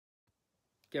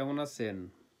কেমন আছেন?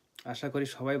 আশা করি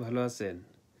সবাই ভালো আছেন।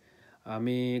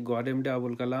 আমি গড MD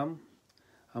আবুল কালাম।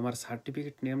 আমার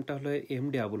সার্টিফিকেট নেমটা হলো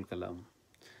MD আবুল কালাম।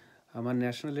 আমার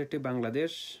ন্যাশনালিটি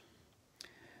বাংলাদেশ।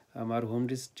 আমার হোম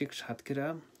ডিস্ট্রিক্ট সাতক্ষীরা,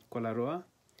 কলারোয়া,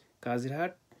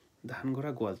 কাজিরহাট,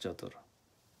 ধানগড়া, গোয়ালচত্বর।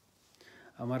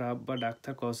 আমার আব্বা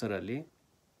ডাক্তার কৌসার আলী।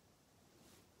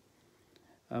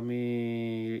 আমি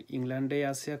ইংল্যান্ডে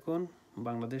আছি এখন।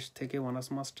 বাংলাদেশ থেকে অনার্স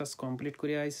মাস্টার্স কমপ্লিট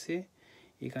করে আইছি।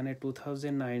 এখানে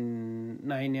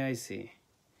 2009 আইছি।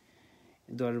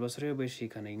 10 বছরের বেশি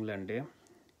এখানে ইংল্যান্ডে।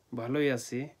 ভালোই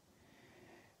আছি।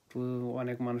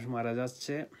 অনেক মানুষ মারা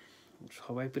যাচ্ছে,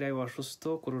 সবাই প্রায় অসুস্থ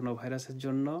করোনা ভাইরাসের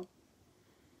জন্য।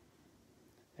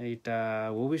 এইটা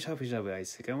অভিশাপ হিসাবে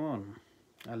আইছে, কেমন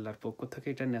আল্লাহর পক্ষ থেকে,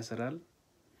 এটা ন্যাচারাল।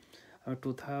 আমি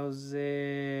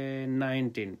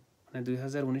 2019 মানে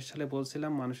 2019 সালে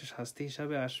বলছিলাম মানুষের শাস্তি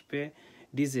হিসাবে আসবে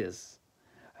ডিজিজ,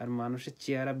 আর মানুষের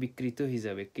চেহারা বিকৃত হয়ে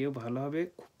যাবে। কেউ ভালো হবে,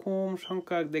 খুব কম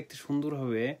সংখ্যা দেখতে সুন্দর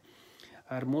হবে,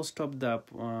 আর মোস্ট অফ দ্য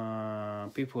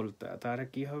পিপল তারা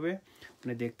কি হবে,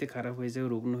 মানে দেখতে খারাপ হয়ে যাবে,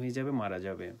 রুগ্ন হয়ে যাবে, মারা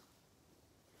যাবে।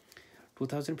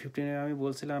 2015 আমি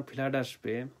বলছিলাম ফ্লাড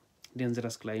আসবে,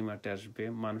 ডেঞ্জারাস ক্লাইমেট আসবে,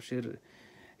 মানুষের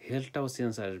হেলথটাও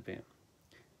চেঞ্জ আসবে।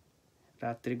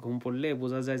 রাত্রে ঘুম পড়লে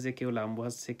বোঝা যায় যে কেউ লাম্বা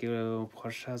হচ্ছে, কেউ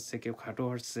ফর্সা হচ্ছে, কেউ খাটো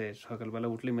হচ্ছে। সকালবেলা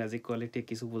উঠলে ম্যাজিক কোয়ালিটি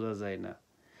কিছু বোঝা যায় না।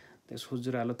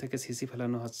 সূর্যের আলো থেকে সিসি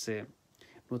ফেলানো হচ্ছে।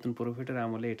 নতুন প্রফিটের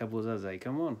আমলে এটা বোঝা যায়,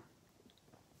 কেমন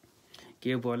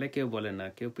কেউ বলে কেউ বলে না,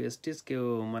 কেউ পেস্টিস, কেউ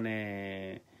মানে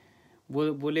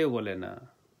বলেও বলে না।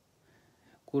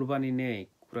 কুরবানি নেই।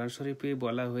 কোরআন শরীফে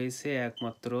বলা হয়েছে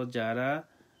একমাত্র যারা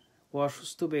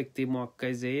অসুস্থ ব্যক্তি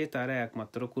মক্কায় যেয়ে তারা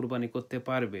একমাত্র কুরবানি করতে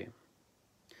পারবে।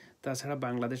 তাছাড়া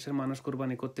বাংলাদেশের মানুষ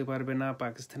কুরবানি করতে পারবে না,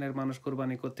 পাকিস্তানের মানুষ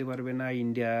কুরবানি করতে পারবে না,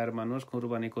 ইন্ডিয়ার মানুষ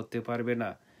কুরবানি করতে পারবে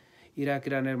না, ইরাক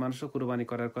ইরানের মানুষও কুরবানি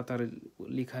করার কথা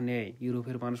লেখা নেই,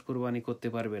 ইউরোপের মানুষ কুরবানি করতে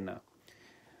পারবে না।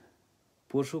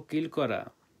 পশু কিল করা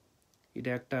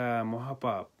এটা একটা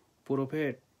মহাপাপ।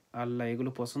 প্রফেট আল্লাহ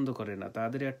এগুলো পছন্দ করে না,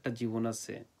 তাদের একটা জীবন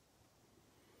আছে,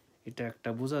 এটা একটা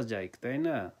বোঝা যায়, তাই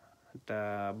না? এটা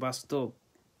বাস্তব।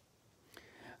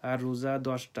 আর রোজা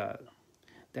 10টা,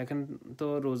 দেখেন তো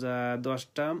রোজা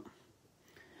 10টা,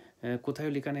 কোথায়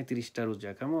লেখা নেই 30টা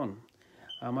রোজা, কেমন?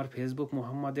 আমার ফেসবুক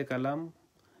MD কালাম,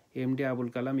 MD আবুল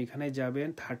কালাম, এখানে যাবেন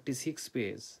 36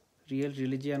 পেজ, রিয়েল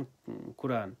রিলিজিয়ান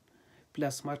কোরআন,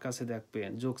 প্লাস মার্ক আছে দেখবেন,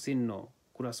 যোগ চিহ্ন,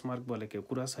 কুরাস মার্ক বলে, কেউ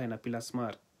কুরাস হয় না, প্লাস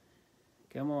মার্ক,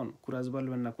 কেমন? কুরাস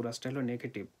বলবেন না, কুরাসটা হলো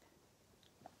নেগেটিভ,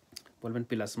 বলবেন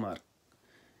প্লাস মার্ক।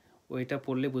 ওইটা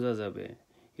পড়লে বোঝা যাবে।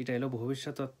 এটা হলো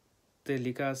ভবিষ্যতে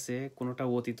লেখা আছে, কোনোটা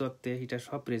অতীত অর্থে, এটা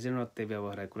সব প্রেজেন্ট অর্থে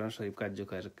ব্যবহার হয় কোরআন শরীফ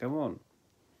কার্যকর, কেমন?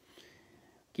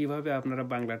 কিভাবে আপনারা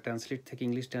বাংলা ট্রান্সলেট থেকে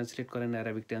ইংলিশ ট্রান্সলেট করেন,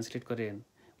 অ্যারাবিক ট্রান্সলেট করেন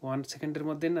 1 সেকেন্ডের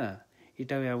মধ্যে না,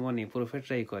 এটাও এমনই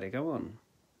প্রফেটরাই করে, কেমন?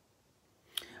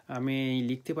 আমি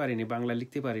লিখতে পারিনি, বাংলা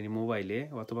লিখতে পারিনি মোবাইলে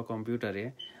অথবা কম্পিউটারে,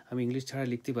 আমি ইংলিশ ছাড়া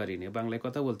লিখতে পারিনি। বাংলায়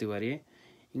কথা বলতে পারি,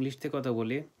 ইংলিশতে কথা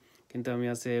বলি, কিন্তু আমি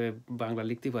আছে বাংলা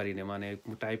লিখতে পারি না, মানে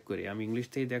টাইপ করে। আমি ইংলিশ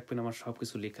থেকেই দেখবেন আমার সব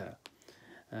কিছু লেখা,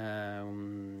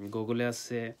 গুগলে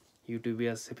আছে, ইউটিউবে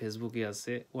আছে, ফেসবুকে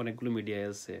আছে, অনেকগুলো মিডিয়ায়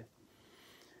আছে।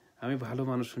 আমি ভালো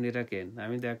মানুষ শুনে রাখেন,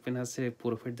 আমি দেখবেন আছে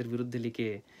প্রফেটদের বিরুদ্ধে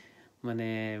লিখে, মানে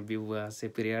আছে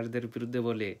প্রেয়ারদের বিরুদ্ধে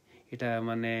বলে, এটা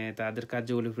মানে তাদের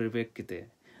কার্যকরী পরিপ্রেক্ষিতে।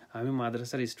 আমি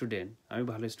মাদ্রাসার স্টুডেন্ট, আমি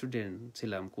ভালো স্টুডেন্ট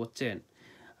ছিলাম, করছেন।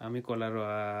 আমি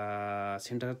কলারোয়া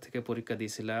সেন্টার থেকে পরীক্ষা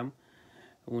দিয়েছিলাম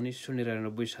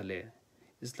 1999 সালে,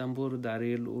 ইসলামপুর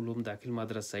দারুল উলুম দাখিল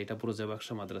মাদ্রাসা, এটা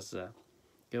প্রজাবাক্সা মাদ্রাসা,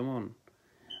 কেমন?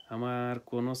 আমার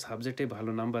কোনো সাবজেক্টে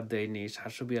ভালো নাম্বার দেয়নি,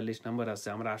 742 নাম্বার আছে,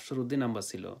 আমার 800 নাম্বার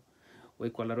ছিল। ওই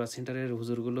কলারোয়া সেন্টারের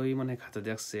হুজুরগুলোই মানে খাতা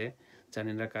দেখছে,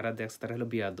 জানি না কারা দেখছে, তারা হলো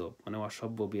বিয়াদব, মানে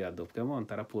অসভ্য বিয়াদব, কেমন?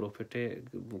 তারা প্রফেটে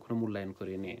কোনো মূল্যায়ন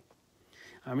করেনি।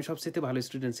 আমি সবচেয়ে ভালো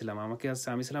স্টুডেন্ট ছিলাম, আমাকে আসছে,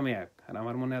 আমি ছিলাম 1, আর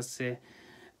আমার মনে আসছে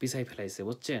পিছাই ফেলাইছে,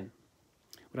 বুঝছেন?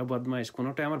 ওরা বদমাইশ,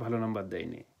 কোনোটাই আমার ভালো নাম্বার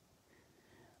দেয়নি।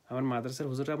 আমার মাদ্রাসার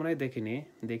হুজুররা মানে দেখিনি,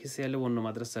 দেখেছি হলো অন্য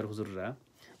মাদ্রাসার হুজুররা,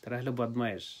 তারা হলো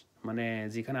বদমাইশ, মানে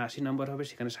যেখানে 80 নাম্বার হবে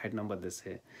সেখানে 60 নাম্বার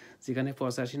দিয়েছে, যেখানে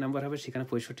 85 নাম্বার হবে সেখানে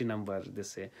 65 নাম্বার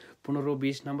দিয়েছে,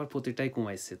 15-20 নাম্বার প্রতিটাই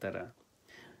কমাইছে তারা।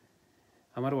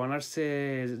 আমার অনার্সে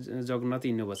Jagannath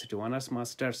university, honours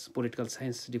masters political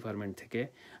science department থেকে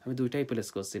আমি 2টাই প্লেস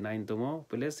করছি, 9তম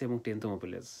প্লেস এবং 10তম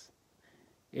প্লেস।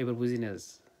 এবার বুঝিনেস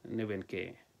নেবেন কে,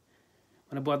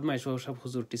 মানে বদমাইশ সব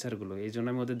হুজুর টিচারগুলো, এই জন্য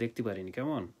আমি ওদের দেখতে পারিনি,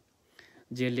 কেমন?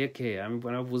 যে লেখে আমি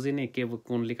বুঝিনি কে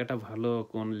কোন লেখাটা ভালো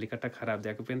কোন লেখাটা খারাপ।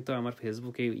 দেখবেন তো আমার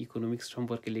ফেসবুকে ইকোনমিক্স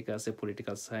সম্পর্কে লেখা আছে,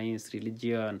 পলিটিক্যাল সায়েন্স,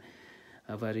 রিলিজিয়ান,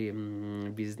 আবার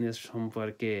বিজনেস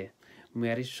সম্পর্কে,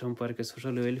 ম্যারেজ সম্পর্কে,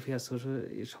 সোশ্যাল ওয়েলফেয়ার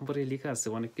সম্পর্কে লেখা আছে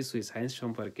অনেক কিছুই, সায়েন্স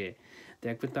সম্পর্কে।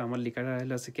 দেখবেন তো আমার লেখাটা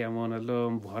হলো আছে কেমন হলো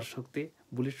ভর শক্তি,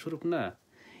 বুলেট স্বরূপ না,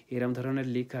 এরম ধরনের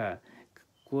লেখা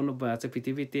কোন আছে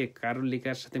পৃথিবীতে কারোর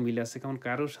লেখার সাথে মিল আছে কেমন?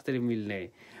 কারোর সাথে মিল নেই।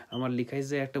 আমার লেখায়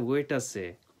যে একটা ওয়েট আছে,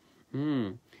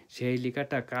 সেই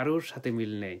লেখাটা কারোর সাথে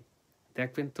মিল নেই।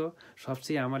 দেখবেন তো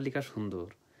সবচেয়ে আমার লেখা সুন্দর,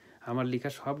 আমার লেখা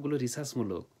সবগুলো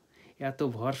রিসার্চমূলক, এত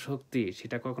ভর শক্তি,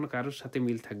 সেটা কখনো কারোর সাথে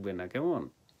মিল থাকবে না। কেমন?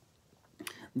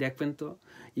 দেখবেন তো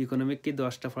ইকোনমিক কি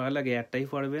 10টা পড়া লাগে? একটাই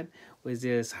পড়বেন, ওই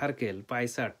যে সার্কেল পাই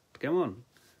চার্ট। কেমন?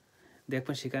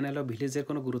 দেখবেন সেখানে হলো ভিলেজের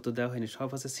কোনো গুরুত্ব দেওয়া হয়নি, সব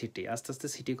আছে সিটি। আস্তে আস্তে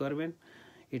সিটি করবেন,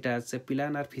 এটা আছে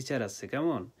প্ল্যান আর ফিচার আছে।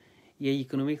 কেমন? এই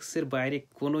ইকোনমিক্সের বাইরে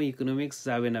কোনো ইকোনমিক্স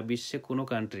যাবে না বিশ্বে, কোনো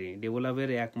কান্ট্রি ডেভেলপের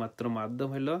একমাত্র মাধ্যম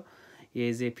হলো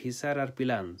এই যে ফিচার আর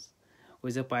প্ল্যান্স,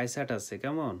 ওই যে পাইচার্ট আছে।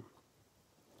 কেমন?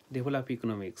 ডেভেলপ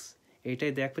ইকোনমিক্স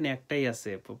এইটাই দেখবেন, একটাই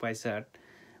আছে পাইচার্ট,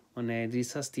 মানে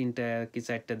রিসার্চ 3টা কি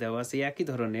 4টা দেওয়া আছে একই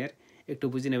ধরনের। একটু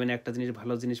বুঝে নেবেন, একটা জিনিস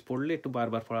ভালো জিনিস পড়লে একটু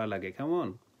বারবার পড়া লাগে। কেমন?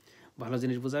 ভালো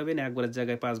জিনিস বোঝাবেন, একবারের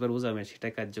জায়গায় 5বার বোঝাবেন,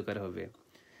 সেটাই কার্যকর হবে।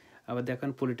 আবার দেখেন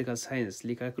পলিটিক্যাল সায়েন্স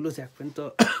লেখাগুলো দেখবেন তো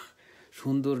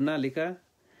সুন্দর না লেখা,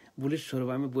 বুলেট স্বরূপ।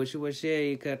 আমি বসে বসে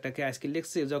এইটাকে আজকে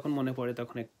লিখছি, যখন মনে পড়ে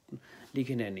তখন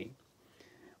লিখে নেনি।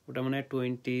 ওটা মানে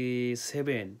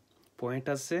 27 পয়েন্ট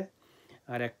আছে,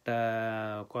 আর একটা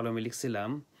কলমে লিখছিলাম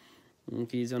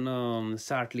কি যেন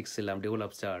চার্ট লিখছিলাম,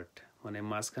 ডেভেলপ চার্ট। মানে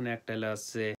মাঝখানে একটা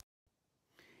আছে,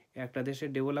 একটা দেশের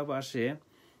ডেভেলপ আসে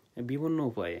বিভিন্ন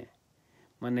উপায়ে,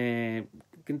 মানে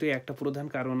কিন্তু একটা প্রধান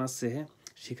কারণ আছে,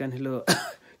 সেখানে হলো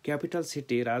ক্যাপিটাল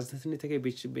সিটি, রাজধানী থেকে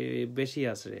বেশি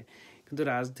আসে। কিন্তু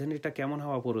রাজধানীটা কেমন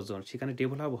হওয়া প্রয়োজন? সেখানে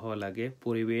ডেভেলপ হওয়া লাগে,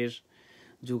 পরিবেশ,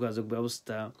 যোগাযোগ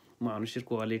ব্যবস্থা, মানুষের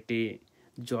কোয়ালিটি,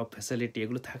 জব ফ্যাসিলিটি,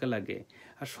 এগুলো থাকা লাগে।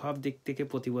 আর সব দিক থেকে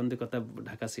প্রতিবন্ধকতা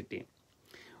ঢাকা সিটি।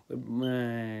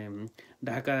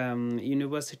 ঢাকা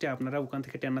ইউনিভার্সিটি আপনারা ওখান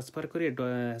থেকে ট্রান্সফার করে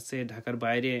সে ঢাকার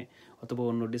বাইরে অথবা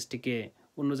অন্য ডিস্ট্রিক্টে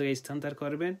অন্য জায়গায় স্থানান্তর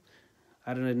করবেন,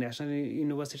 আর ন্যাশনাল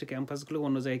ইউনিভার্সিটি ক্যাম্পাসগুলো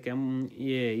অন্য জায়গায়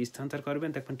স্থানান্তর করবেন,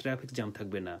 দেখবেন ট্রাফিক জ্যাম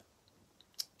থাকবে না।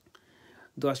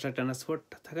 10টা ট্রান্সপোর্ট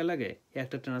থাকা লাগে,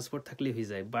 একটা ট্রান্সপোর্ট থাকলেই হয়ে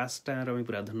যায়। বাসটার আমি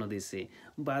প্রাধান্য দিয়েছি,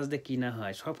 বাস দিয়ে কি না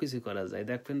হয়, সব কিছুই করা যায়।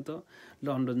 দেখবেন তো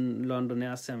লন্ডনে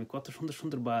আছে আমি, কত সুন্দর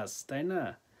সুন্দর বাস, তাই না?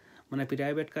 মানে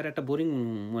প্রাইভেট কার একটা বোরিং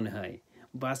মনে হয়,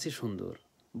 বাসই সুন্দর।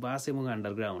 বাস এবং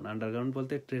আন্ডারগ্রাউন্ড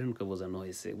বলতে ট্রেনকে বোঝানো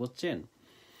হয়েছে, বুঝছেন?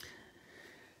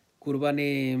 কুরবানি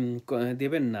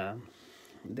দেবেন না,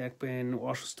 দেখবেন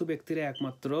অসুস্থ ব্যক্তিরা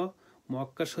একমাত্র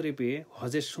মক্কা শরীফে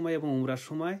হজের সময় এবং উমরার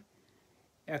সময়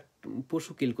এক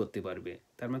পশু কিল করতে পারবে।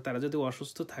 তার মানে তারা যদি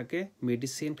অসুস্থ থাকে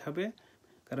মেডিসিন খাবে,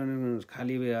 কারণ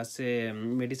খালি আছে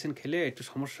মেডিসিন খেলে একটু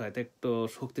সমস্যা হয়, তাই একটু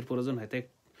শক্তির প্রয়োজন হয়, তাই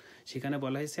সেখানে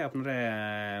বলা হয়েছে আপনারা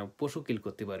পশু কিল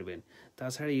করতে পারবেন।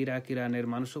 তাছাড়া ইরানের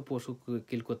মানুষও পশু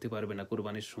কিল করতে পারবে না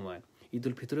কুরবানির সময়,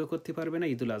 ঈদুল ফিতরেও করতে পারবে না,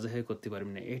 ঈদুল আজহাও করতে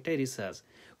পারবে না। এটাই রিসার্চ।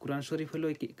 কোরআন শরীফ হলো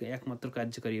একমাত্র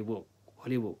কার্যকারী বুক,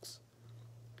 হলি বুকস।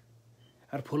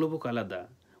 আর ফলো বুক আলাদা,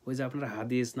 ওই যে আপনারা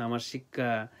হাদিস, নামাজ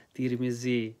শিক্ষা,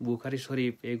 তিরমিজি, বুখারি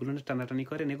শরীফ, এগুলো টানাটানি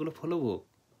করেন, এগুলো ফলো বুক,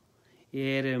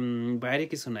 এর বাইরে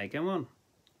কিছু নাই। কেমন?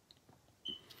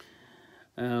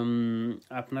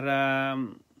 আপনারা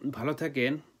ভালো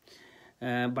থাকেন।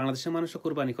 বাংলাদেশের মানুষও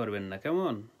কোরবানি করবেন না।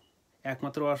 কেমন?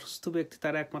 একমাত্র অসুস্থ ব্যক্তি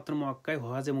তারা একমাত্র মক্কায়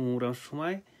হজ এবং উমরার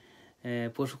সময়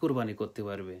পশু কোরবানি করতে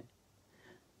পারবে।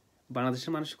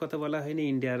 বাংলাদেশের মানুষের কথা বলা হয়নি,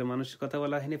 ইন্ডিয়ার মানুষের কথা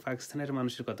বলা হয়নি, পাকিস্তানের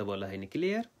মানুষের কথা বলা হয়নি।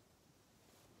 ক্লিয়ার?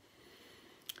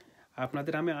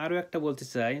 আপনাদের আমি আরও একটা বলতে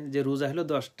চাই যে রোজা হলো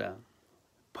 10টা।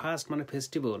 ফার্স্ট মানে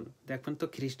ফেস্টিভ্যাল, দেখবেন তো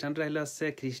খ্রিস্টানরা হলো আছে,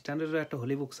 খ্রিস্টানেরও একটা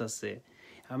হোলি বুকস আছে।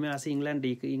 আমি আছি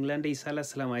ইংল্যান্ডে ঈসা আলাইহিস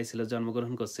সালাম আইছিল,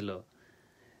 জন্মগ্রহণ করছিল,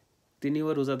 তিনিও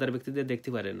রোজাদার ব্যক্তিদের দেখতে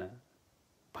পারে না।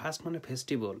 ফার্স্ট মানে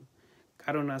ফেস্টিভ্যাল,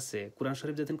 কারণ আছে। কোরআন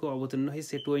শরীফ যেদিন অবতীর্ণ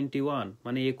হয়েছে 21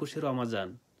 মানে 21শে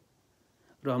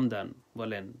রমজান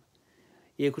বলেন,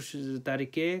 21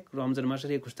 তারিখে রমজান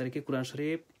মাসের 21 তারিখে কোরআন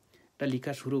শরীফটা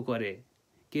লেখা শুরু করে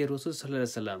কে? রাসূল সাল্লাল্লাহু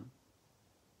আলাইহি সাল্লাম।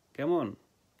 কেমন?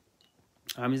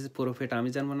 আমি যে প্রফেট আমি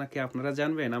জানবো না কি আপনারা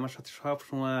জানবেন? আমার সাথে সব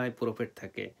সময় প্রফেট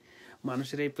থাকে।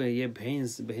 মানুষের এই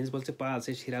ভেইন্স বলছে পাঁচ,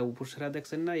 এই শিরা উপশিরা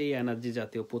দেখছেন না, এই এনার্জি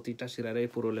জাতীয় প্রতিটা শিরার এই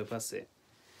প্রলেপ আছে।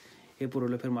 এই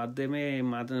প্রলেপের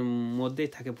মধ্যেই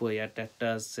থাকে একটা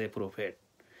আছে প্রফেট।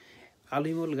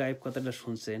 আলিমুল গায়েব কথাটা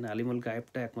শুনছেন? আলিমুল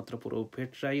গায়েবটা একমাত্র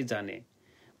প্রফেটরাই জানে,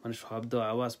 মানে শব্দ,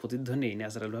 আওয়াজ, প্রতিধ্বনি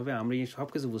ন্যাচারালভাবে আমরা সব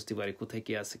কিছু বুঝতে পারি কোথায়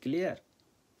কি আছে। ক্লিয়ার?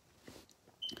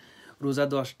 রোজা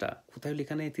 10টা, কোথায়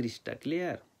লেখা নেই 30টা।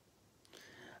 ক্লিয়ার?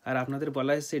 আর আপনাদের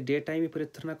বলা হয়েছে ডে টাইমে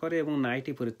পরিত্রাণা করে এবং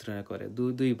নাইটে পরিত্রাণা করে,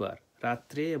 দুইবার,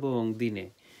 রাত্রে এবং দিনে।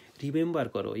 রিমেম্বার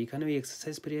করো, এখানে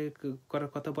এক্সারসাইজ করার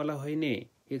কথা বলা হয়নি।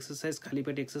 এক্সারসাইজ খালি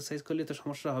পেটে এক্সারসাইজ করলে তো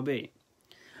সমস্যা হবে।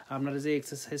 আপনারা যে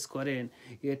এক্সারসাইজ করেন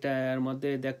এটার মধ্যে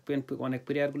দেখবেন অনেক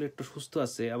প্লেয়ারগুলো একটু সুস্থ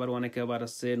আছে, আবার অনেকে আবার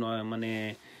আছে মানে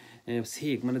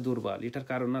সিক মানে দুর্বল। এটার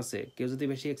কারণ আছে, কেউ যদি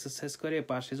বেশি এক্সারসাইজ করে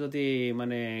পাশে যদি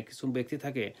মানে কিছু ব্যক্তি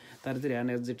থাকে তাদের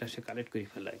এনার্জিটা সে কালেক্ট করে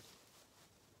ফেলায়।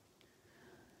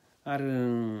 আর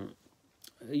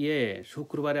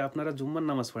শুক্রবারে আপনারা জুম্মার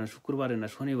নামাজ পড়েন, শুক্রবারে না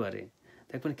শনিবারে।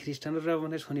 দেখবেন খ্রিস্টানরাও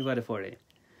মানে শনিবারে পড়ে,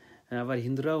 আবার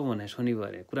হিন্দুরাও মনে হয়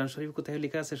শনিবারে। কোরআন শরীফ কোথায়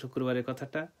লেখা আছে শুক্রবারের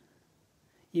কথাটা?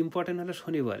 ইম্পর্টেন্ট হলো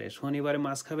শনিবারে। শনিবারে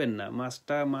মাছ খাবেন না।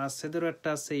 মাছেদেরও একটা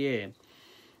আছে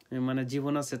মানে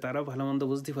জীবন আছে, তারাও ভালো মন্দ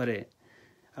বুঝতে পারে।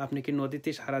 আপনি কি নদীতে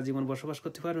সারা জীবন বসবাস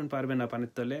করতে পারবেন? পারবেন না।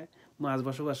 পানির তলে মাছ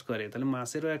বসবাস করে, তাহলে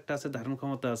মাছেরও একটা আছে ধারণ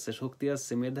ক্ষমতা আছে, শক্তি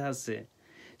আছে, মেধা আছে।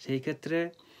 সেই ক্ষেত্রে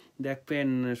দেখবেন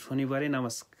শনিবারে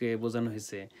নামাজকে বোঝানো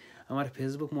হয়েছে। আমার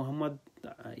ফেসবুক মোহাম্মদ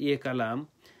কালাম,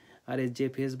 আর যে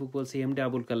ফেসবুক বলছে MD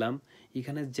আবুল কালাম,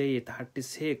 এখানে যে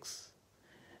 36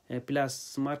 প্লাস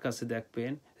মার্ক আছে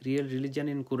দেখবেন, রিয়েল রিলিজিয়ান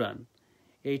ইন কোরআন,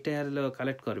 এইটা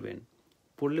কালেক্ট করবেন,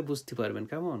 পড়লে বুঝতে পারবেন,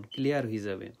 কেমন ক্লিয়ার হয়ে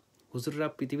যাবে।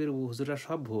 পৃথিবীর হুজুররা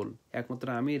সব ভুল, একমাত্র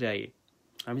আমি রাইট।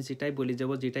 আমি যেটাই বলি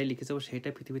যাব, যেটাই লিখে যাবো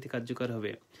সেটাই পৃথিবীতে কার্যকর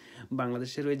হবে।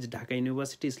 বাংলাদেশের ওই ঢাকা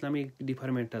ইউনিভার্সিটি ইসলামিক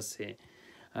ডিপার্টমেন্ট আছে,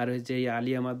 আর ওই যে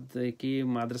আলিয়া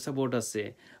মাদ্রাসা বোর্ড আছে,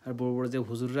 আর বড় বড় যে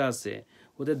হুজুররা আছে,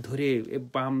 ওদের ধরে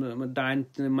বাম ডাইন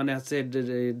মানে আছে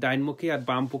ডাইনমুখী আর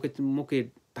বাম মুখে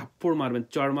থাপ্পড় মারবেন,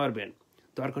 চড় মারবেন,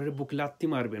 দরকার হলে মুখে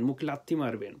লাত্তি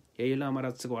মারবেন। এই হলো আমার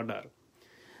আছে অর্ডার।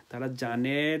 তারা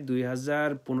জানে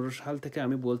 2015 সাল থেকে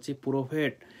আমি বলছি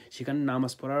প্রফেট, সেখানে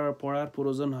নামাজ পড়ার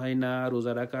প্রয়োজন হয় না,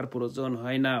 রোজা রাখার প্রয়োজন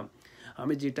হয় না।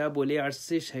 আমি যেটা বলে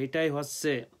আসছি সেইটাই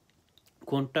হচ্ছে।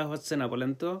 কোনটা হচ্ছে না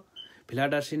বলেন তো?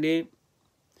 ফ্লাড আসেনি,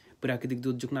 প্রাকৃতিক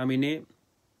দুর্যোগ নামিনি,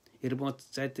 এরপর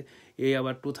চাইতে এই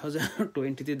আবার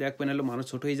 2020 দেখবেন হলো মানুষ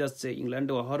ছোট হয়ে যাচ্ছে।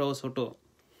 ইংল্যান্ডে অহরহ ছোট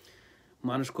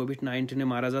মানুষ কোভিড-19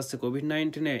 মারা যাচ্ছে।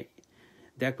 কোভিড-19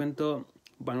 দেখবেন তো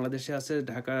বাংলাদেশে আছে,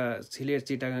 ঢাকা, সিলেট,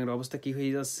 চিটাগাংয়ের অবস্থা কি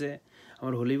হয়ে যাচ্ছে।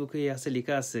 আমার হলিবুকে আছে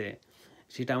লেখা আছে,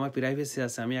 সেটা আমার প্রাইভেসি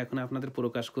আছে, আমি এখন আপনাদের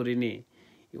প্রকাশ করিনি।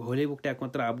 হলিবুকটা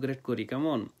একমাত্র আপগ্রেড করি,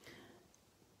 কেমন?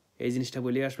 এই জিনিসটা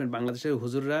বলে আসবেন। বাংলাদেশের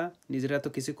হুজুররা নিজেরা তো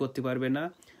কিছু করতে পারবে না,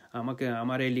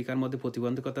 আমার এই লেখার মধ্যে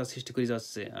প্রতিবন্ধকতা সৃষ্টি করে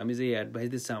যাচ্ছে। আমি যে অ্যাডভাইস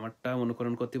দিচ্ছি আমারটা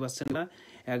অনুকরণ করতে পারছেন না,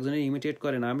 একজনের ইমিটেট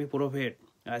করেন। আমি প্রফেট,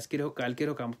 আজকের হোক কালকের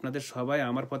হোক আপনাদের সবাই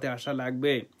আমার পথে আসা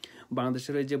লাগবে।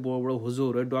 বাংলাদেশের ওই যে বড় বড়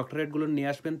হুজুর, ওই ডক্টরেটগুলো নিয়ে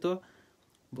আসবেন তো,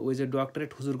 ওই যে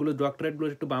ডক্টরেটগুলো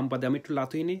একটু বাম পাদে, আমি একটু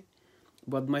লাতুই নি।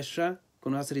 বদমাইশরা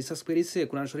কোনো আছে রিসার্চ পেরিয়েছে,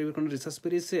 কোরআন শরীফের কোনো রিসার্চ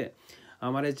পেরিয়েছে?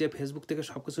 আমার এই যে ফেসবুক থেকে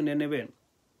সব কিছু নিয়ে নেবেন।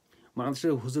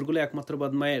 বাংলাদেশের হুজুরগুলো একমাত্র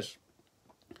বদমাইশ,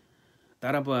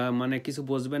 তারা মানে কিছু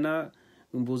বুঝবে না,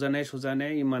 বোঝা নেই, সোজা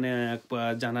নেই, মানে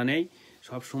জানা নেই,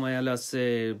 সব সময় আছে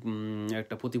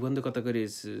একটা প্রতিবন্ধকতা করে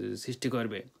সৃষ্টি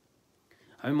করবে।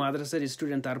 আমি মাদ্রাসার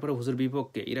স্টুডেন্ট, তারপরে হুজুর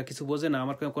বিপক্ষে, এরা কিছু বোঝে না,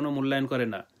 আমার কোনো মূল্যায়ন করে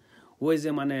না। ওই যে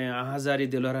মানে আহাজারি,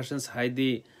 দেলোয়ার হোসেন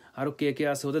সাইদি, আরও কে কে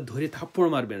আছে, ওদের ধরে থাপ্পড়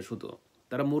মারবেন শুধু,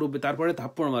 তারা মুরব্বী, তারপরে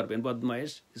থাপ্পড় মারবেন।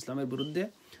 বদমাইশ, ইসলামের বিরুদ্ধে,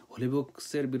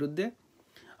 হলিবুকসের বিরুদ্ধে।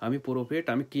 আমি প্রফেট,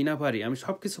 আমি কিনা পারি, আমি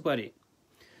সব কিছু পারি।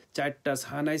 4টা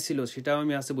সাহানাই ছিল, সেটাও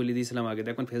আমি আছে বলে দিয়েছিলাম আগে,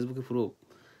 দেখুন ফেসবুকে প্রুফ।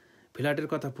 ফ্ল্যাটের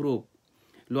কথা প্রুফ।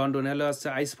 লন্ডনে হলো আছে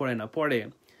আইস পড়ে না, পড়ে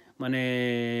মানে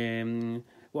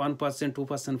 1%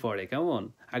 2% পড়ে, কেমন?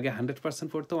 আগে 100%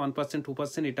 পড়তো, 1%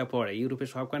 2% এটা পড়ে। ইউরোপে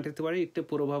সব কান্ট্রিতে পড়ে, একটু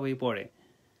পুরোভাবেই পড়ে,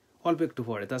 অল্প একটু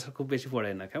পড়ে, তাছাড়া খুব বেশি পড়ে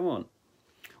না, কেমন?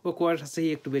 ও কোয়ার্স আছে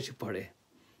একটু বেশি পড়ে।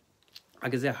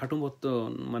 আগে যে হাঁটু মতো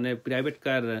মানে প্রাইভেট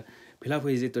কার ফিল আপ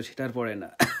হয়ে যেত, সেটা আর পড়ে না।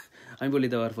 আমি বলে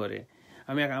দেওয়ার পরে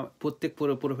আমি প্রত্যেক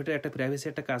প্রফিটের একটা প্রাইভেসি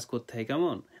একটা কাজ করতে হয়,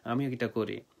 কেমন? আমি এটা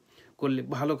করলে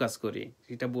ভালো কাজ করি,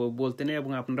 এটা বলতে নেই।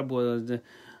 এবং আপনারা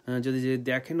যদি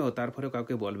দেখেনও তারপরে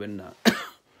কাউকে বলবেন না।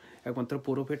 একমাত্র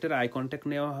প্রফিটের আই কন্ট্যাক্ট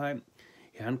নেওয়া হয়,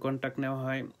 হ্যান্ড কন্ট্যাক্ট নেওয়া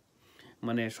হয়,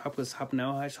 মানে সব সাপ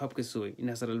নেওয়া হয়, সব কিছুই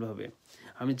ন্যাচারালভাবে।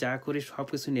 আমি যা করি সব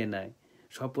কিছু নিয়ে নেয়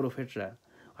সব প্রফিটরা।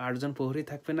 8জন প্রহরী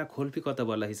থাকবে না, খলপি কথা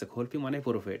বলা হয়েছে, খলপি মানে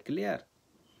প্রফিট, ক্লিয়ার?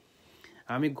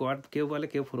 আমি গড কেউ বলে,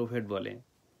 কেউ প্রফেট বলে।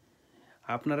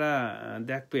 আপনারা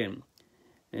দেখবেন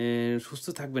সুস্থ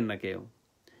থাকবেন না কেউ,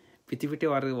 পৃথিবীতে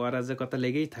অরাজকতা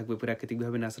লেগেই থাকবে,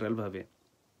 প্রাকৃতিকভাবে, ন্যাচারালভাবে।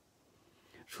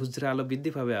 সূর্যের আলো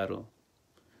বৃদ্ধি পাবে আরও।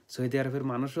 সৌদি আরবের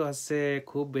মানুষও আছে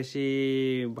খুব বেশি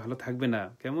ভালো থাকবে না,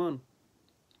 কেমন?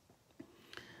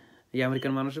 এই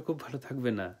আমেরিকান মানুষও খুব ভালো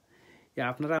থাকবে না।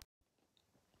 আপনারা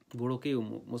বড় কেউ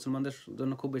মুসলমানদের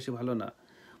জন্য খুব বেশি ভালো না।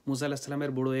 মুসা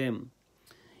আলাহিসাল্লামের বড় এম,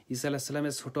 ঈসা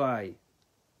আলাহিসাল্লামের ছোট আই,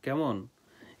 কেমন?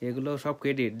 এগুলো সব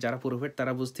ক্রেডিট, যারা প্রফেট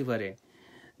তারা বুঝতে পারে।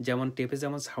 যেমন টেপে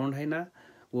যেমন সাউন্ড হয় না,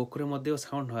 অক্ষরের মধ্যেও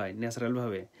সাউন্ড হয়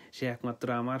ন্যাচারালভাবে। সে একমাত্র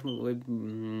আমার ওই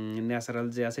ন্যাচারাল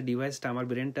যে আছে ডিভাইসটা, আমার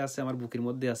ব্রেনটা আছে আমার বুকের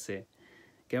মধ্যে আছে,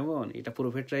 কেমন? এটা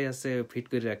প্রফেটরাই আছে ফিট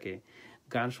করে রাখে।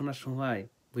 গান শোনার সময়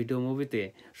ভিডিও মুভিতে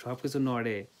সব কিছু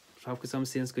নড়ে, সব কিছু আমি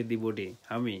চেঞ্জ করে দিই বডি।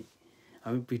 আমি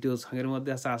ভিডিও সঙ্গের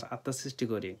মধ্যে আত্মা সৃষ্টি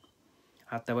করি,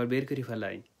 আত্মা আবার বের করে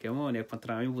ফেলাই। কেমন? একমাত্র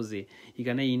আমি বুঝি।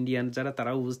 এখানে ইন্ডিয়ান যারা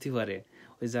তারাও বুঝতে পারে,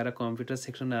 ওই যারা কম্পিউটার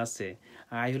সেকশনে আছে।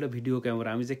 হলো ভিডিও ক্যামেরা,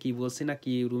 আমি যে কি বলছি না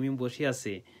কি রুমে বসে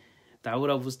আছি তা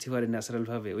ওরা বুঝতে পারে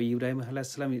ন্যাচারালভাবে। ওই ইব্রাহিম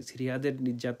আলাইহিসসালাম সিরিয়াদের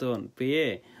নির্যাতন পেয়ে,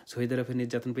 শহীদ আরফের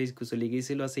নির্যাতন পেয়ে চলে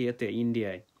গিয়েছিল আছে এতে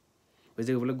ইন্ডিয়ায়। ওই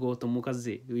যে বলে গৌতম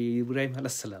মুখার্জি, ওই ইব্রাহিম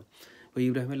আলাইহিসসালাম, ওই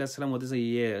ইব্রাহিম আলাইহিসসালাম ওদের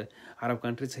আরব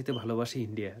কান্ট্রির চাইতে ভালোবাসে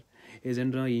ইন্ডিয়ার। এই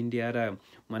জন্য ইন্ডিয়ারা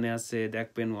মানে আছে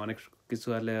দেখবেন অনেক কিছু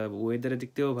হলে ওয়েদারের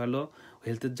দিক থেকেও ভালো,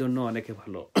 হেলথের জন্য অনেকে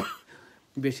ভালো।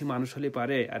 বেশি মানুষ হলে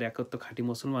পারে। আর এক তো খাঁটি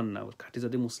মুসলমান না, খাঁটি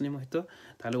যদি মুসলিম হইতো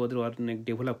তাহলে ওদের অনেক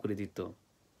ডেভেলপ করে দিত।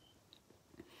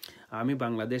 আমি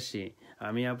বাংলাদেশি,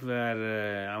 আমি আপনার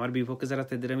আমার বিপক্ষে যারা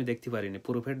তাদের আমি দেখতে পারিনি।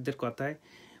 প্রফেটদের কথায়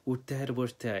উঠতে হয়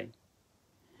বসতে হয়।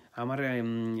 আমার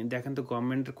দেখেন তো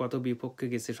গভর্নমেন্টের কত বিপক্ষে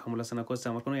গেছে, সমালোচনা করছে,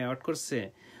 আমার কোনো অ্যাওয়ার্ড করছে?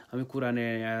 আমি কোরআনে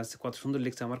কত সুন্দর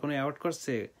লিখছে, আমার কোনো অ্যাওয়ার্ড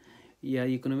করছে?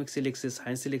 ইকোনমিক্সে লিখছে,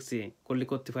 সায়েন্সে লিখছে, করলে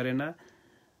করতে পারে না?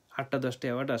 8টা-10টা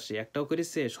অ্যাওয়ার্ড আসে, একটাও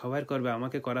করেছে? সবাই করবে,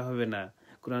 আমাকে করা হবে না।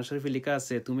 কোরআন শরীফে লেখা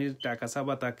আছে তুমি টাকা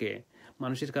চাবা তাকে,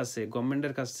 মানুষের কাছে,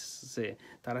 গভর্নমেন্টের কাছে।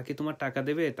 তারা কি তোমার টাকা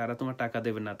দেবে? তারা তোমার টাকা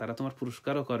দেবে না, তারা তোমার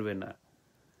পুরস্কারও করবে না।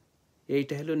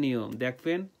 এইটা হলো নিয়ম।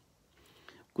 দেখবেন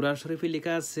কোরআন শরীফে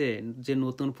লেখা আছে যে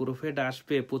নতুন প্রফেট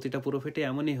আসবে, প্রতিটা প্রফেটে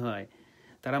এমনই হয়,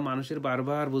 তারা মানুষের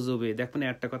বারবার বুঝবে। দেখবেন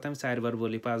একটা কথা আমি 4বার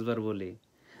বলি, 5বার বলি,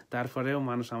 তারপরেও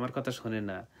মানুষ আমার কথা শোনে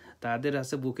না। তাদের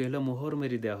আছে বুকে হলো মোহর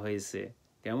মেরে দেওয়া হয়েছে।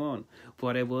 কেমন?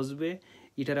 পরে বসবে।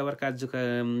 এটার আবার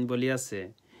বলি আছে,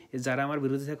 যারা আমার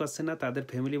বিরোধিতা করছে না তাদের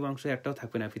ফ্যামিলি বংশ একটাও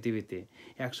থাকবে না পৃথিবীতে।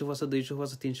 100 বছর, 200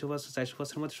 বছর, 300 বছর, 400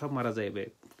 বছরের মধ্যে সব মারা যাবে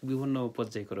বিভিন্ন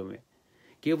পর্যায়ক্রমে,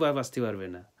 কেউ বাঁচতে পারবে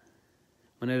না।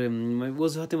 মানে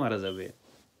অজুহাতে মারা যাবে,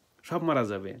 সব মারা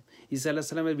যাবে। ঈসা আলাইহিস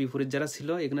সালামের বিপরীত যারা ছিল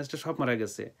এগনেস্টে সব মারা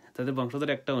গেছে, তাদের বংশধর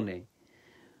একটাও নেই।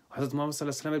 হযরত মুহাম্মদ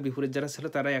সাল্লাল্লাহু আলাইহি সাল্লামের বিপরীত যারা ছিল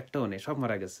তারা একটাও নেই, সব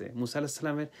মারা গেছে। মুসা আলাইহিস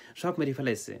সালামের সব মেরে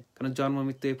ফেলাইছে, কারণ জন্ম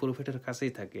মৃত্যু এই প্রফেটের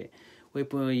কাছেই থাকে। ওই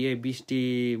বৃষ্টি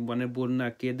বনের বন্যা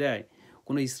কে দেয়?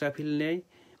 কোনো ইসরাফিল নেই।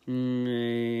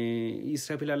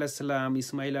 ইসরাফিল আলাইহিস সালাম,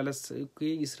 ইসমাইল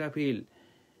ইসরাফিল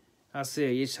আছে,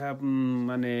 এসব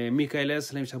মানে মিকাইল আলাইহিস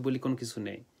সালাম সব বলি কোনো কিছু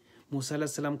নেই। মুসা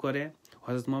আলাইহিস সালাম করে,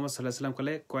 হযরত মুহাম্মদ সাল্লাল্লাহু আলাইহি সাল্লাম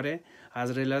করে,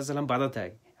 আজরাইল আলাইহিস সালাম বাধা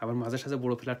দেয়, আবার মাঝে সাঝে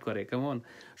বড় ফ্ল্যাট করে। কেমন?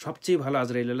 সবচেয়ে ভালো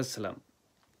আজরাইল আলাইহিস সালাম।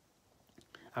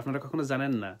 আপনারা কখনো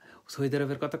জানেন না, সৌদি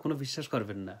আরবের কথা কোনো বিশ্বাস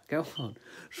করবেন না। কেমন?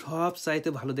 সব চাইতে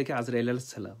ভালো দেখে আজরাইল আলাইহিস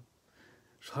সালাম।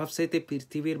 সব চাইতে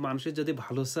পৃথিবীর মানুষের যদি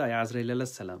ভালো চায় আজরাইল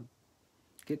আলাইহিস সালাম।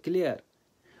 ক্লিয়ার?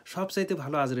 সব চাইতে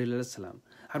ভালো আজরাইল আলাইহিস সালাম।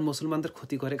 আর মুসলমানদের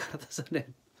ক্ষতি করে কারা জানেন?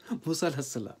 মুসা আলাইহিস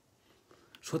সালাম।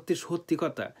 সত্যি সত্যি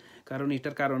কথা। কারণ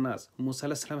এটার কারণ আছে, মুসা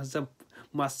আলাইহিস সালামের যা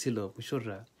মাছ ছিল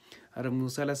মিশররা, আর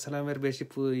মুসা আলাইহিস সালামের বেশি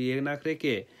না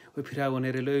রেখে ওই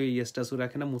ফিরাউনের এলো স্ট্যাচু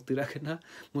রাখে না, মূর্তি রাখে না,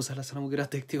 মুসা আলাইহিস সালাম ওরা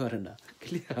দেখতে পারে না।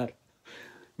 ক্লিয়ার?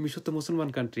 মিশর তো মুসলমান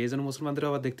কান্ট্রি, এই জন্য মুসলমানদের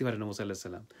আবার দেখতে পারে না মুসা আলাইহিস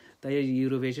সালাম। তাই এই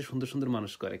ইউরোপে এসে সুন্দর সুন্দর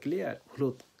মানুষ করে। ক্লিয়ার?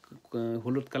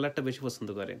 হলুদ কালারটা বেশি পছন্দ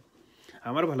করে।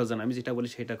 আমার ভালো জানা, আমি যেটা বলি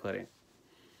সেটা করে।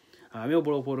 আমিও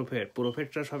বড়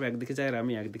প্রফেটরা সব একদিকে যায় আর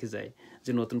আমি একদিকে যাই।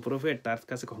 যে নতুন প্রফেট তার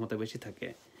কাছে ক্ষমতা বেশি থাকে,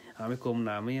 আমি কম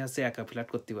না। আমি আছে একা ফ্ল্যাট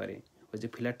করতে পারি। ওই যে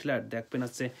ফ্ল্যাট দেখবেন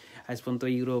আছে আজ পর্যন্ত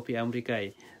ইউরোপে, আমেরিকায়,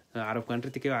 আরব কান্ট্রি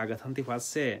থেকে আঘাত হানতে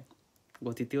পারছে,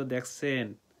 অতীতেও দেখছেন,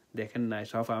 দেখেন নাই,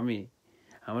 সব আমি।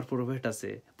 আমার প্রফেট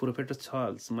আছে। প্রফেট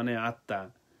ছলস মানে আত্মা,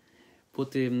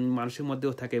 প্রতি মানুষের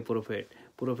মধ্যেও থাকে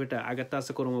প্রফেট আঘাতটা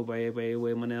আছে কর্ম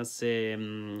ওই মানে আছে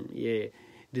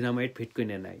ডিনামাইট ফিট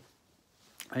করে নেয়।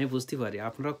 আমি বুঝতে পারি,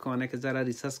 আপনারা অনেকে যারা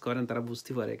রিসার্চ করেন তারা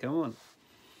বুঝতে পারে। কেমন?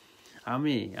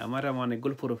 আমার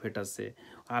অনেকগুলো প্রফেট আছে।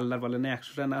 আল্লাহর বলে না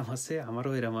 100টা নাম আছে,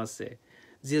 আমারও এরম আছে।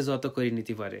 যে যত করে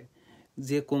নিতে পারে,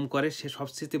 যে কম করে সে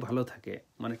সবচেয়ে ভালো থাকে,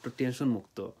 মানে একটু টেনশন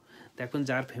মুক্ত। দেখুন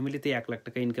যার ফ্যামিলিতে 1 লাখ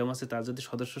টাকা ইনকাম আছে, তার যদি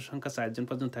সদস্য সংখ্যা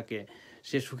 4-5 জন থাকে,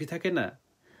 সে সুখী থাকে না?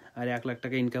 আর 1 লাখ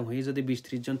টাকা ইনকাম হয়ে যদি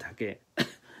 20-30 জন থাকে,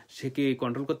 সে কি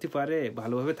কন্ট্রোল করতে পারে?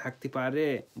 ভালোভাবে থাকতে পারে?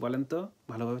 বলেন তো,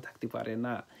 ভালোভাবে থাকতে পারে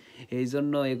না। এই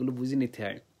জন্য এগুলো বুঝে নিতে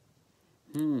হয়।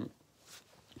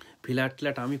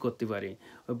 ফ্ল্যাট আমি করতে পারি।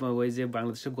 ওই যে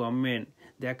বাংলাদেশের গভর্নমেন্ট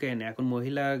দেখেন এখন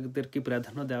মহিলাদেরকে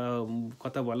প্রাধান্য দেওয়া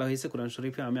কথা বলা হয়েছে কোরআন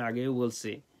শরীফে, আমি আগেও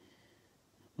বলছি।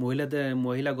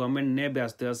 মহিলা গভর্নমেন্ট নিয়ে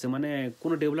ব্যস্ত আছে, মানে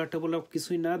কোনো ডেভেলপ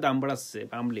কিছুই না, দাম বাড়াচ্ছে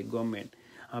আমলিগ গভর্নমেন্ট।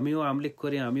 আমিও আমলিগ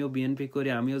করি, আমিও বিএনপি করি,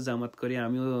 আমিও জামাত করি,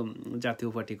 আমিও জাতীয়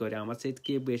পার্টি করি। আমার চাইতে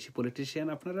কি বেশি পলিটিশিয়ান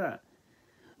আপনারা?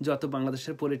 যত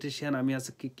বাংলাদেশের পলিটিশিয়ান আমি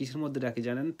আছে কিসের মধ্যে রাখি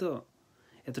জানেন তো?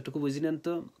 এতটুকু বুঝি নেন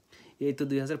তো। এই তো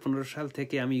 2015 সাল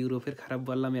থেকে আমি ইউরোপের খারাপ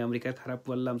বললাম, আমেরিকার খারাপ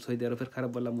বললাম, সৌদি আরবের খারাপ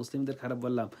বললাম, মুসলিমদের খারাপ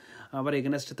বললাম। আবার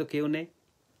এগেনস্টে তো কেউ নেই।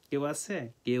 কেউ আছে?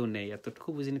 কেউ নেই। এতটুকু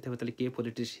বুঝে নিতে হবে তাহলে কে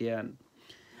পলিটিশিয়ান।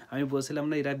 আমি বলছিলাম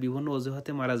না এরা বিভিন্ন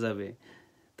অজুহাতে মারা যাবে,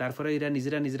 তারপরে এরা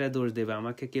নিজেরা দোষ দেবে,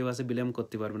 আমাকে কেউ আছে ব্লেম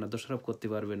করতে পারবে না, দোষারোপ করতে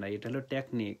পারবে না। এটা হলো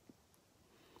টেকনিক,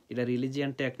 এটা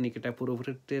রিলিজিয়ান টেকনিক, এটা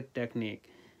প্রফিটের টেকনিক।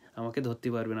 আমাকে ধরতে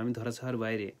পারবেন, আমি ধরা ছোঁয়ার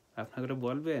বাইরে। আপনাকে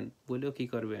বলবেন, বলেও কি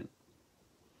করবেন?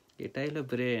 এটাই হলো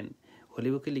ব্রেন।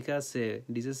 হলিউডে লেখা আছে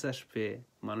ডিজিজ আসবে,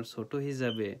 মানুষ ছোট হয়ে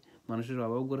যাবে, মানুষের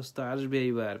অভাবগ্রস্ত আসবে,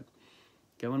 এইবার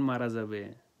কেমন মারা যাবে।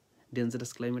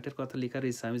 ডেঞ্জারাস ক্লাইমেটের কথা লেখা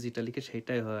রয়েছে, আমি যেটা লিখে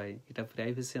সেইটাই হয়। এটা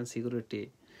প্রাইভেসি অ্যান্ড সিকিউরিটি।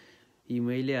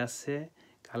 ইমেইলে আছে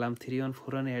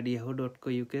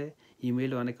kalam314@yahoo.co.uk।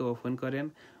 ইমেইল অনেকে ওপেন করেন।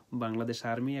 বাংলাদেশ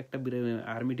আর্মি একটা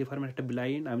আর্মি ডিপার্টমেন্ট একটা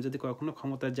ব্লাইন্ড। আমি যদি কখনো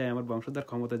ক্ষমতা যাই, আমার বংশধর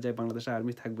ক্ষমতা যায়, বাংলাদেশ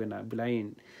আর্মি থাকবে না,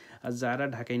 ব্লাইন্ড। আর যারা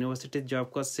ঢাকা ইউনিভার্সিটিতে জব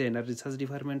করছেন, আর রিসার্চ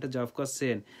ডিপার্টমেন্টে জব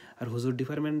করছেন, আর হুজুর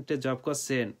ডিপার্টমেন্টে জব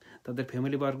করছেন, তাদের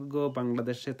ফ্যামিলি বর্গ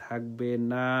বাংলাদেশে থাকবে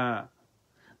না।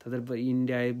 তাদের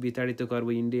ইন্ডিয়ায় বিতাড়িত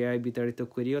করবো, ইন্ডিয়ায় বিতাড়িত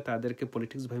করিও তাদেরকে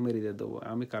পলিটিক্স ভাই মেরে দিয়ে দেবো।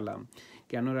 আমি কালাম।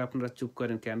 কেন আপনারা চুপ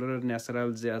করেন? কেন ন্যাচারাল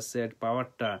যে আছে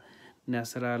পাওয়ারটা,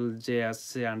 ন্যাচারাল যে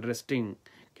আছে আন্ডারস্ট্যান্ডিং,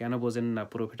 কেন বোঝেন না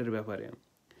প্রফিটের ব্যাপারে?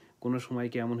 কোনো সময়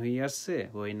কি এমন হয়ে আসছে?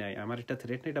 হই নাই। আমার এটা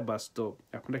থ্রেট না, এটা বাস্তব।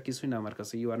 আপনারা কিছুই না আমার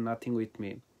কাছে। You R nothing with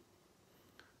me.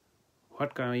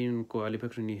 What kind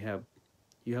qualification you have?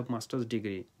 You have masters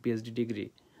degree, PhD degree.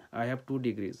 I have 2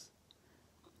 degrees,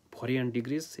 foreign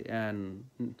degrees and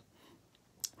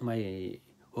my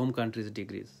home country's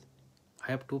degrees. I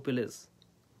have 2 places.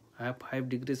 I have 5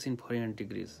 degrees in foreign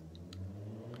degrees.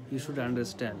 You should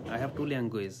understand. I have 2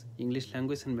 languages, English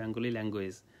language and Bengali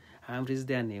language. I am rich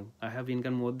than you. I have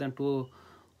income more than 2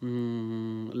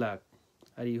 lakh.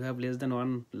 Or you have less than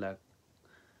 1 lakh.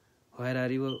 Where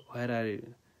are you? Where are you?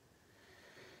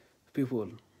 People,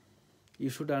 you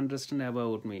should understand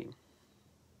about me.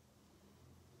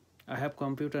 I have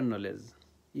computer knowledge.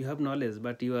 You have knowledge,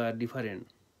 but you are different.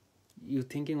 You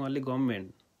thinking only government,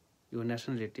 your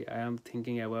nationality. I am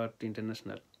thinking about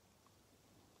international.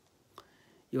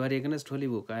 You are against holy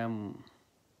book.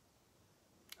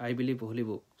 I believe holy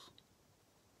books.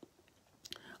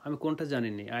 আমি কোনটা জানি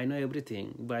না। I know everything.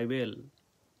 Bible,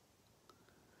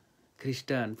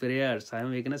 Christian prayers. I am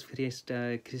against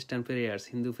Christian prayers,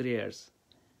 Hindu prayers.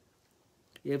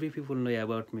 Every people know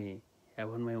about me,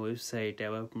 about my website,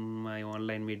 about my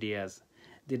online medias.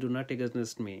 They do not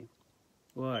against me.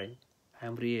 Why? I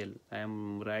am real. I am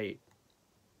right.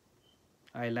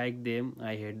 I like them.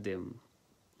 I hate them.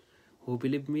 Who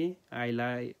believe me?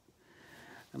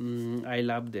 I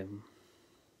love them.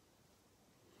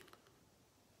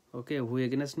 Okay. Who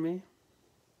against me?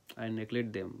 I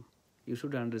neglect them. You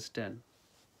should understand.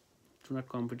 Do not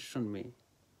competition me.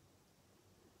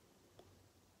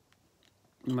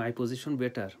 My position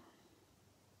better.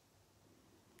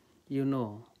 You know,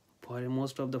 for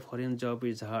most of the foreign job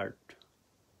is hard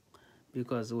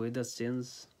because weather change,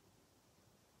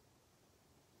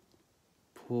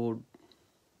 food,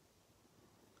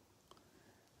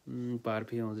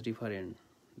 perfume is different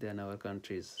than our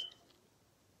countries.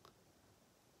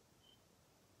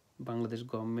 Bangladesh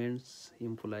government's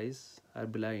employees are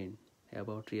blind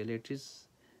about realities,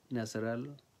 natural,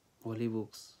 holy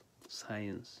books,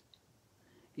 science.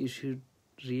 You should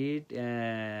read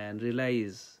and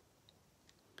realize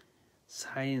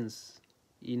science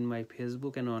in my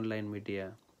Facebook and online media,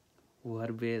 who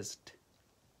are best.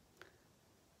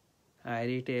 I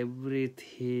read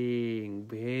everything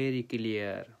very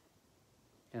clear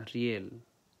and real,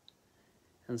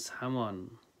 and someone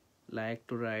like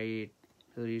to write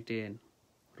written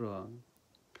wrong,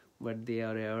 but they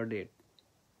are awarded.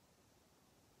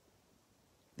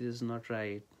 This is not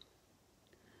right.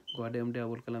 God MD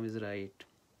ABUL KALAM is right.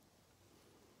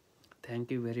 Thank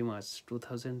you very much.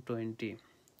 2020.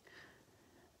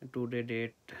 Today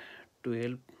date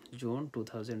 12 June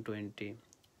 2020.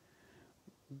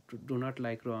 Do not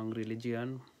like wrong religion,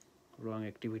 wrong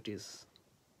activities.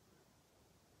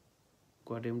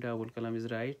 God MD ABUL KALAM is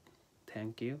right.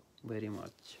 Thank you very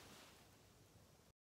much.